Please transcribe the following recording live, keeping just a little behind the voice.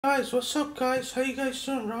Guys, what's up guys? How you guys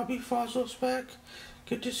doing? Robbie Fazzo's back.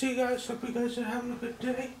 Good to see you guys. Hope you guys are having a good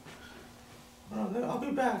day. I'll be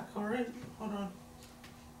back, alright? Hold on.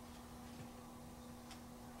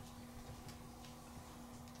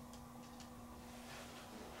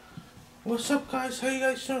 What's up guys? How you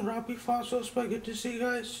guys doing? Robbie Fazzo's back. Good to see you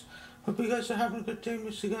guys. Hope you guys are having a good day.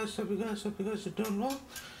 Miss you guys. Hope you guys are doing well.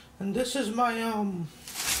 And this is my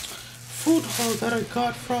food haul that I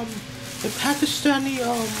got from the Pakistani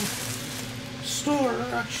store.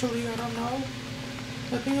 Actually, I don't know.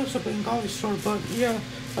 I think it was a Bengali store, but yeah,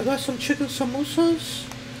 I got some chicken samosas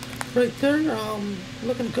right there.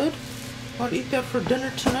 Looking good. I'll eat that for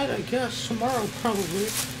dinner tonight, I guess. Tomorrow, probably.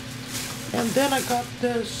 And then I got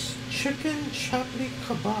this chicken chapli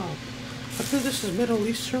kebab. I think this is Middle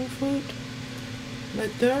Eastern food.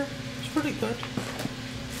 Right there. It's pretty good.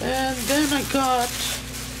 And then I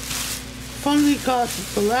finally got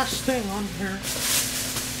the last thing on here.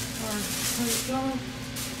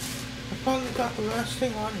 I finally got the last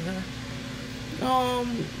thing on here.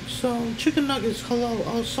 So chicken nuggets, halal,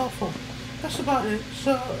 al-safa. That's about it.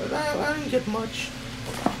 So I didn't get much.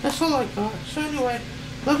 That's all I got. So anyway,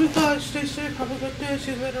 love you guys. Stay safe. Have a good day.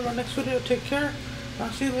 See you later in my next video. Take care. I'll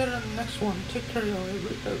see you later in the next one. Take care, y'all.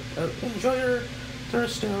 Enjoy your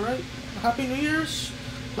Thursday, alright? Happy New Year's.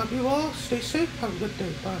 Love you all. Stay safe. Have a good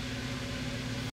day. Bye.